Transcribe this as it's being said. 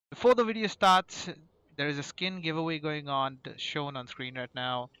before the video starts, there is a skin giveaway going on shown on screen right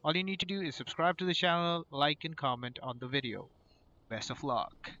now. All you need to do is subscribe to the channel, like and comment on the video. Best of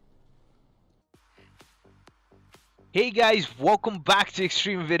luck. Hey guys, welcome back to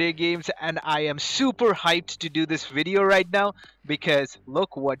Extreme Video Games, and I am super hyped to do this video right now because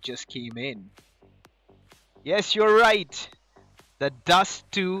look what just came in. Yes, you're right. The Dust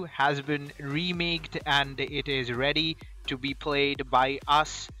 2 has been remaked and it is ready to be played by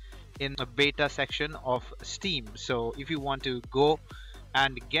us in the beta section of Steam. So if you want to go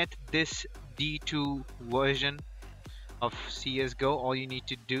and get this D2 version of CSGO, all you need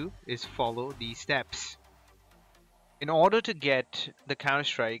to do is follow these steps. In order to get the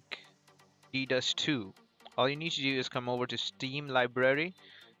Counter-Strike D-Dust 2, all you need to do is come over to Steam Library,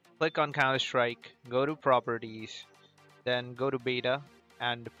 click on Counter-Strike, go to Properties, then go to Beta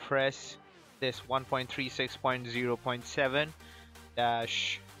and press this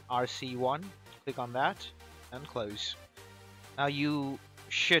 1.36.0.7-RC1. Click on that and close. Now you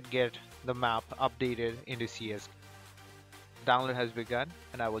should get the map updated into CS. Download has begun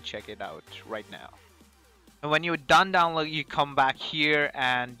and I will check it out right now. And when you're done download, you come back here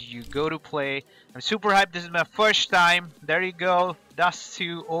and you go to play. I'm super hyped. This is my first time. There you go. Dust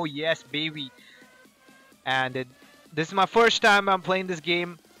 2. Oh yes, baby. And this is my first time I'm playing this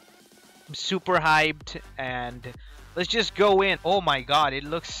game. I'm super hyped and let's just go in. Oh my god, it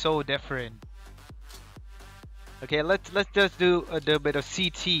looks so different. Okay, let's just do a little bit of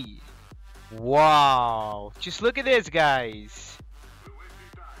CT. Wow. Just look at this, guys.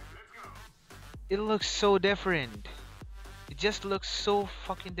 It looks so different. It just looks so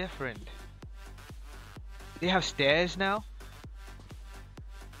fucking different. They have stairs now.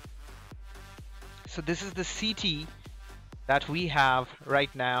 So this is the CT that we have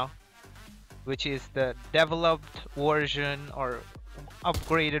right now, which is the developed version or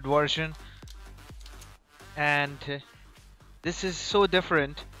upgraded version, and this is so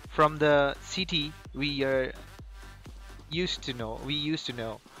different from the CT we used to know.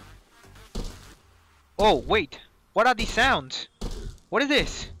 Oh wait, what are these sounds? What is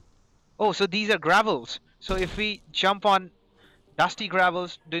this? Oh, so these are gravels. So if we jump on dusty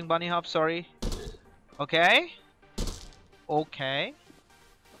gravels, doing bunny hop, sorry. Okay. Okay.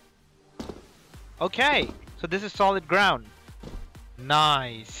 Okay. So this is solid ground.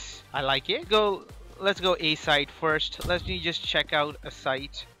 Nice. I like it. Let's go A site first. Let me just check out a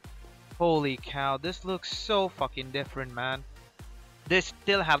site. Holy cow, this looks so fucking different, man. They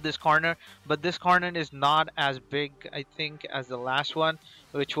still have this corner, but this corner is not as big, I think, as the last one,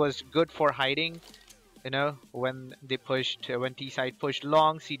 which was good for hiding. You know, when T-side pushed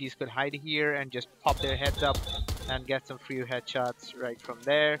long, CDs could hide here and just pop their heads up and get some free headshots right from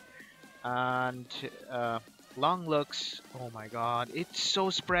there. And long looks, oh my god, it's so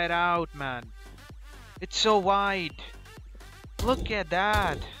spread out, man. It's so wide. Look at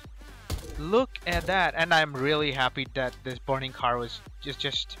that. Look at that. And I'm really happy that this burning car was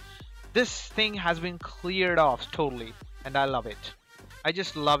just this thing has been cleared off totally, and I love it. I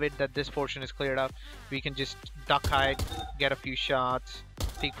just love it that this portion is cleared up. We can just duck hide, get a few shots,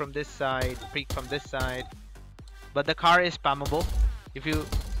 peek from this side, peek from this side. But the car is spammable. If you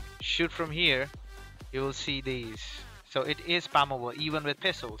shoot from here, you will see these. So it is spammable even with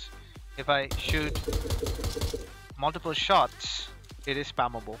pistols. If I shoot multiple shots, it is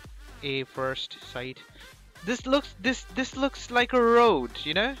spammable. A first site. This looks like a road,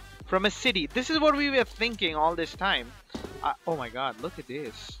 you know, from a city. This is what we were thinking all this time. Oh my god, look at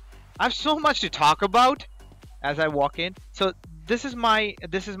this. I have so much to talk about as I walk in. So this is my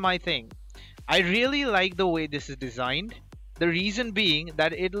thing. I really like the way this is designed. The reason being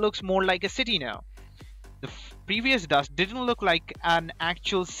that it looks more like a city now. The previous Dust didn't look like an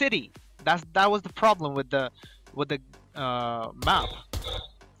actual city. That was the problem with the map.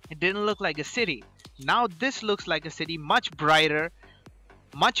 It didn't look like a city. Now this looks like a city, much brighter,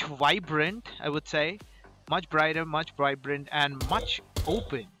 much vibrant, I would say. Much brighter, much vibrant, and much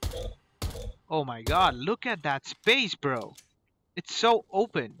open. Oh my god, look at that space, bro. It's so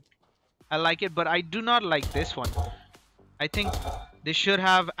open. I like it, but I do not like this one. I think they should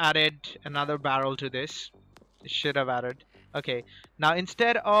have added another barrel to this. They should have added. Okay, now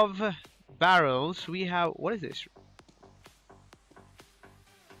instead of barrels, we have, what is this?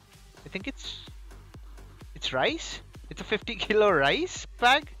 I think it's rice. It's a 50-kilo rice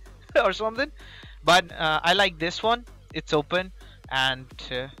bag or something. But I like this one. It's open, and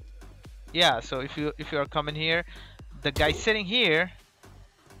yeah. So if you are coming here, the guy sitting here,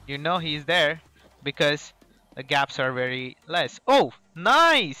 you know he's there because the gaps are very less. Oh,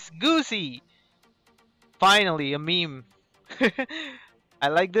 nice, Goosey! Finally, a meme. I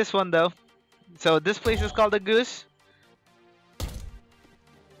like this one though. So this place is called the Goose.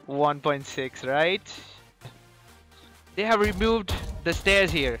 1.6, right? They have removed the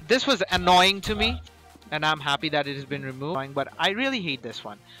stairs here. This was annoying to me, and I'm happy that it has been removed. But I really hate this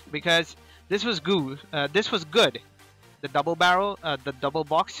one because this was good. This was good. The double barrel, the double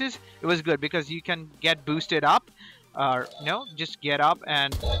boxes, it was good because you can get boosted up, or just get up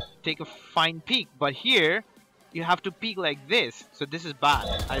and take a fine peek. But here, you have to peek like this. So this is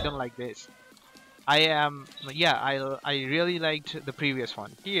bad. I don't like this. I really liked the previous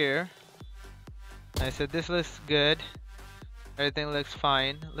one. Here, I said this looks good. Everything looks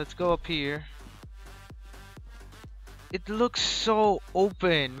fine. Let's go up here. It looks so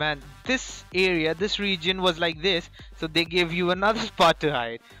open, man. This area, this region was like this, so they give you another spot to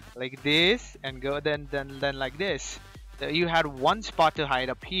hide, like this, and go then like this. You had one spot to hide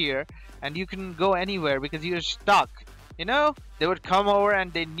up here, and you can go anywhere because you're stuck. They would come over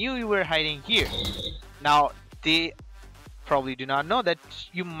and they knew you were hiding here. Now they probably do not know that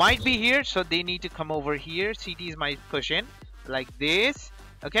you might be here, so they need to come over here. CTs might push in like this,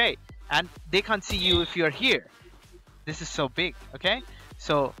 okay, and they can't see you if you're here. This is so big, okay?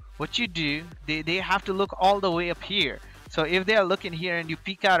 So what you do, they have to look all the way up here. So if they are looking here and you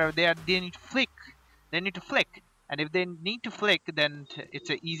peek out of there, they need to flick. And if they need to flick, then it's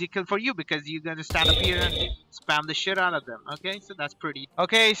an easy kill for you because you're gonna stand up here and spam the shit out of them. Okay, so that's pretty.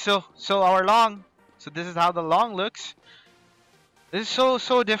 Okay, so our long. So this is how the long looks. This is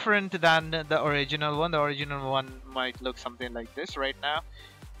so different than the original one. The original one might look something like this right now,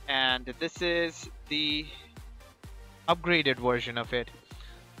 and this is the upgraded version of it.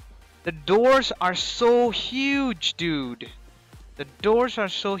 The doors are so huge, dude. The doors are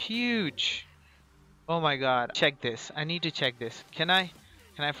so huge. Oh my god. Check this. I need to check this. Can I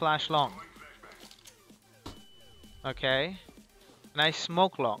flash long? Okay. Can I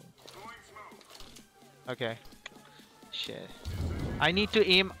smoke long? Okay. Shit. I need to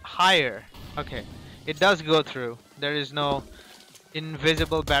aim higher. Okay. It does go through. There is no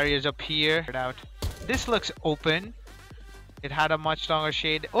invisible barriers up here. This looks open. It had a much longer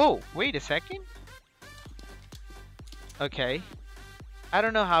shade. Oh, wait a second. Okay. I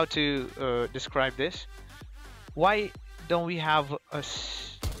don't know how to describe this. Why don't we have a...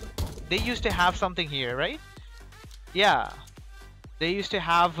 They used to have something here, right? Yeah. They used to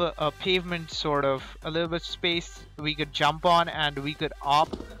have a pavement sort of, a little bit space we could jump on and we could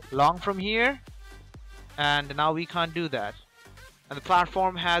up long from here. And now we can't do that. And the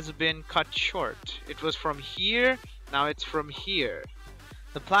platform has been cut short. It was from here, now it's from here.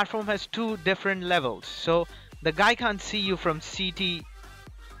 The platform has two different levels. So the guy can't see you from CT.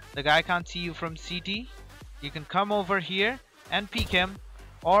 The guy can't see you from CT. You can come over here and peek him.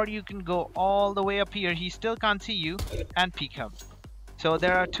 Or you can go all the way up here. He still can't see you and peek him. So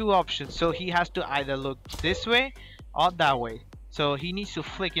there are two options. So he has to either look this way or that way. So he needs to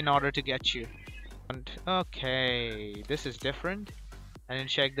flick in order to get you. And okay, this is different. I didn't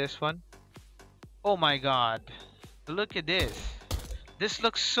check this one. Oh my god. Look at this. This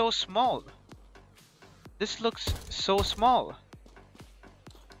looks so small. This looks so small.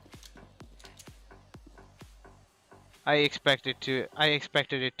 I expected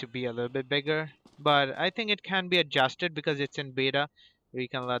it to be a little bit bigger, but I think it can be adjusted because it's in beta. We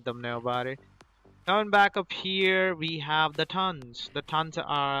can let them know about it. Coming back up here, we have the tons. The tons have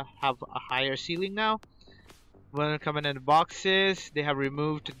a higher ceiling now. When coming in the boxes, they have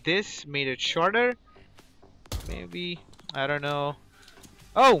removed this, made it shorter. Maybe, I don't know.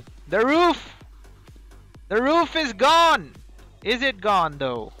 Oh, the roof! The roof is gone! Is it gone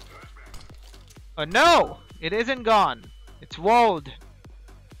though? Oh no! It isn't gone. It's walled.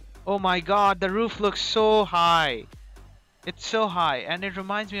 Oh my god, the roof looks so high. It's so high, and it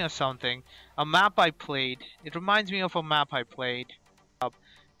reminds me of something. A map I played. It reminds me of a map I played.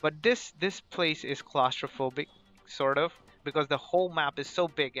 But this place is claustrophobic, sort of, because the whole map is so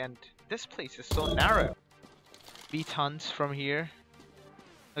big and this place is so narrow. Beat hunts from here.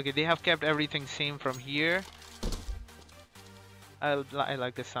 Okay, they have kept everything same from here. I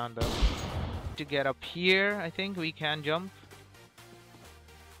like the sound though. To get up here, I think we can jump.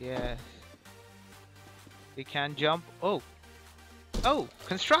 Yes. We can jump. Oh. Oh,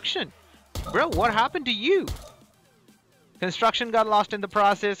 construction. Bro, what happened to you? Construction got lost in the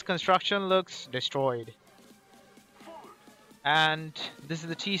process. Construction looks destroyed. And this is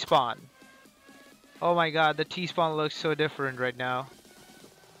the T-spawn. Oh my god, the T-spawn looks so different right now.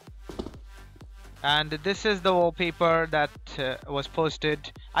 And this is the wallpaper that was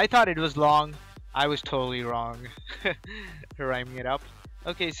posted. I thought it was long. I was totally wrong. Rhyming it up.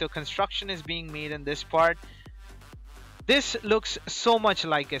 Okay, so construction is being made in this part. This looks so much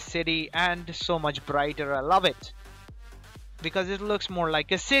like a city and so much brighter. I love it because it looks more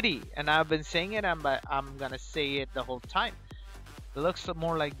like a city, and I've been saying it, I'm gonna say it the whole time. It looks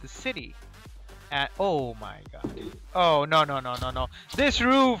more like the city. And oh my god. Oh no no no no no. This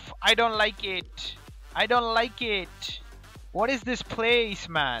roof, I don't like it. I don't like it. What is this place,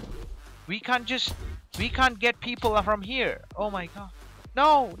 man? We can't just we can't get people from here. Oh my god.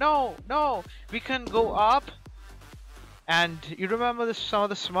 No, no, no. We can go up. And you remember some of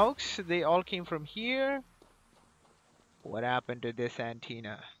the smokes? They all came from here. What happened to this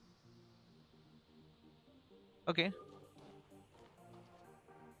antenna? Okay.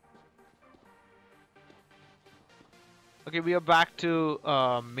 Okay, we are back to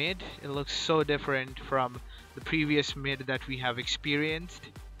mid. It looks so different from the previous mid that we have experienced.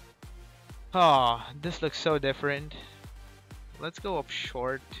 Oh, this looks so different. Let's go up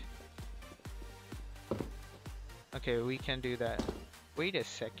short. Okay, we can do that. Wait a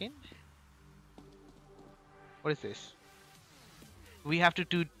second. What is this? We have to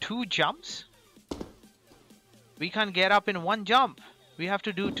do 2 jumps? We can't get up in 1 jump. We have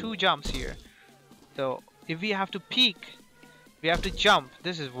to do 2 jumps here. So if we have to peek, we have to jump.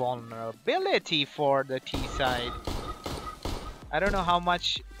 This is vulnerability for the T side. I don't know how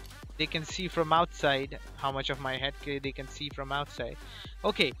much they can see from outside, how much of my head they can see from outside.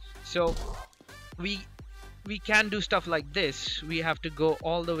 Okay, so we can do stuff like this. We have to go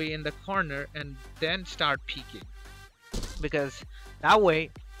all the way in the corner and then start peeking, because that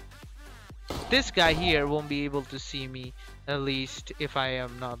way this guy here won't be able to see me, at least if I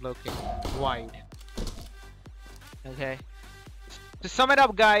am not looking wide. Okay, to sum it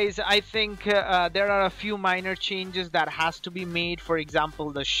up, guys, I think there are a few minor changes that has to be made. For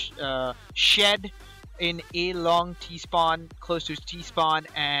example, the shed in a long T-spawn, close to T-spawn,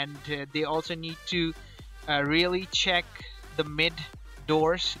 and they also need to really check the mid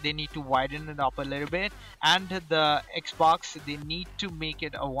doors. They need to widen it up a little bit, and the Xbox, they need to make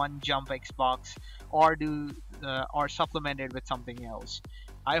it a 1 jump Xbox, or do or supplement it with something else.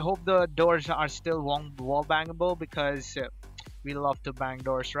 I hope the doors are still wall bangable, because we love to bang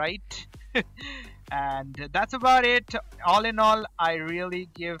doors, right? And that's about it. All in all, I really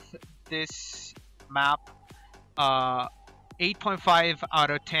give this map 8.5 out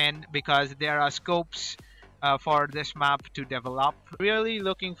of 10, because there are scopes for this map to develop. Really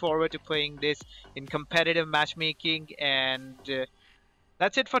looking forward to playing this in competitive matchmaking. And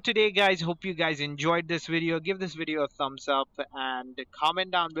that's it for today, guys. Hope you guys enjoyed this video. Give this video a thumbs up and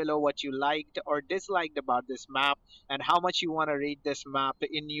comment down below what you liked or disliked about this map, and how much you want to rate this map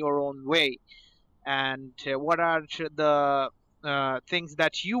in your own way, and what are the things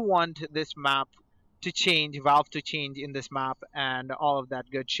that you want this map to change, Valve to change in this map, and all of that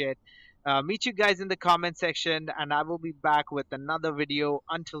good shit. Meet you guys in the comment section, and I will be back with another video.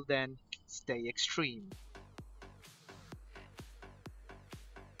 Until then, stay extreme.